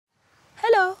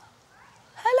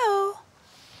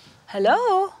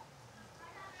Hello?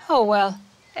 Oh, well,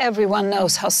 everyone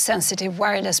knows how sensitive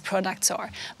wireless products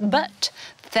are. But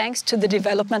thanks to the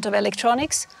development of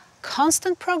electronics,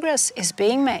 constant progress is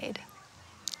being made.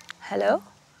 Hello?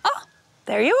 Oh,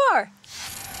 there you are.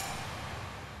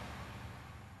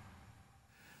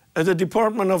 At the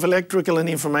Department of Electrical and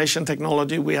Information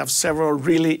Technology, we have several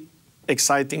really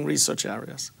exciting research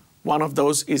areas. One of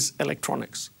those is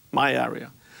electronics, my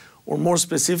area, or more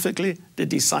specifically, the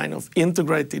design of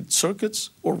integrated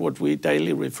circuits, or what we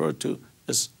daily refer to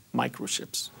as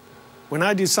microchips. When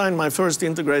I designed my first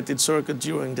integrated circuit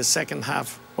during the second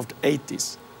half of the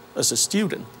 80s, as a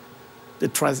student, the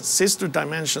transistor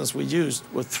dimensions we used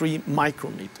were 3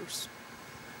 micrometers.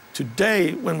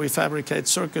 Today, when we fabricate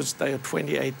circuits, they are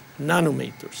 28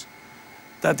 nanometers.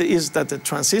 That is that the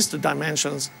transistor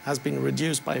dimensions has been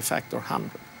reduced by a factor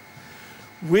 100,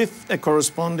 with a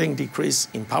corresponding decrease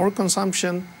in power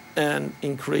consumption and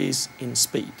increase in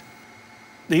speed.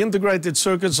 The integrated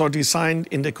circuits are designed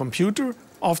in the computer.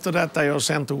 After that, they are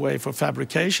sent away for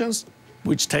fabrications,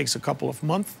 which takes a couple of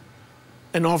months.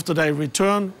 And after they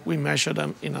return, we measure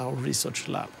them in our research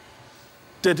lab.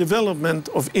 The development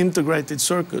of integrated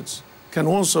circuits can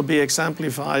also be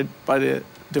exemplified by the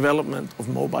development of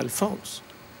mobile phones.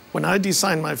 When I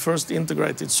designed my first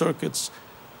integrated circuits,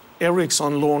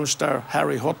 Ericsson launched their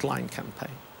Harry Hotline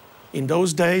campaign. In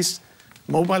those days,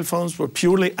 mobile phones were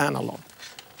purely analog.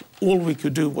 All we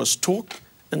could do was talk,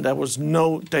 and there was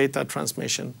no data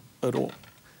transmission at all.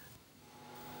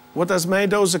 What has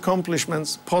made those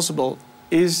accomplishments possible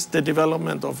is the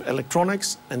development of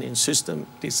electronics and in-system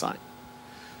design.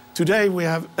 Today, we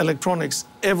have electronics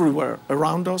everywhere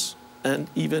around us and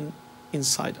even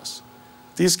inside us.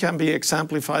 This can be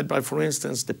exemplified by, for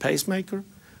instance, the pacemaker,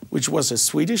 which was a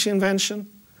Swedish invention,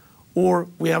 or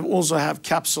we also have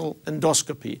capsule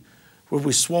endoscopy, where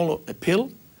we swallow a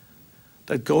pill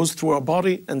that goes through our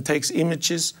body and takes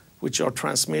images which are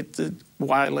transmitted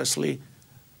wirelessly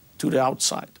to the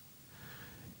outside.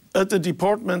 At the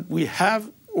department, we have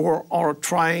or are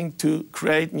trying to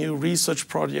create new research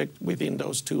projects within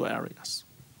those 2 areas.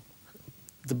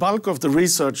 The bulk of the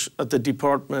research at the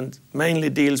department mainly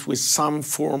deals with some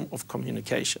form of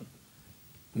communication,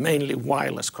 mainly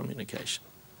wireless communication.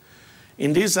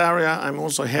 In this area, I'm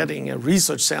also heading a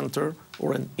research center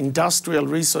or an industrial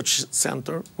research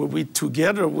center where we,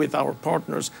 together with our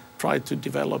partners, try to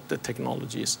develop the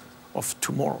technologies of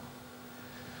tomorrow.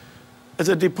 At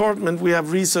the department, we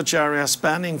have research areas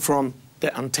spanning from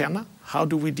the antenna. How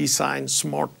do we design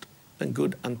smart and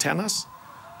good antennas?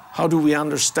 How do we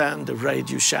understand the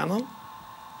radio channel?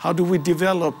 How do we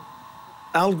develop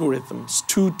algorithms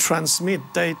to transmit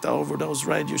data over those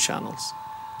radio channels?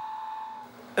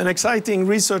 An exciting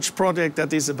research project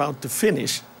that is about to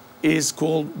finish is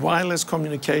called Wireless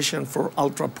Communication for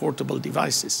Ultra-Portable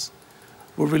Devices,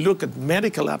 where we look at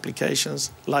medical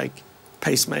applications like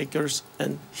pacemakers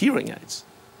and hearing aids.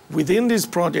 Within this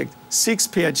project, 6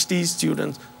 PhD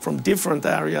students from different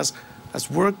areas has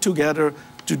worked together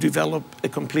to develop a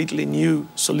completely new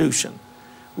solution,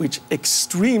 with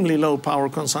extremely low power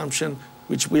consumption,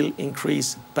 which will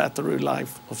increase battery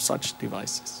life of such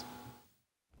devices.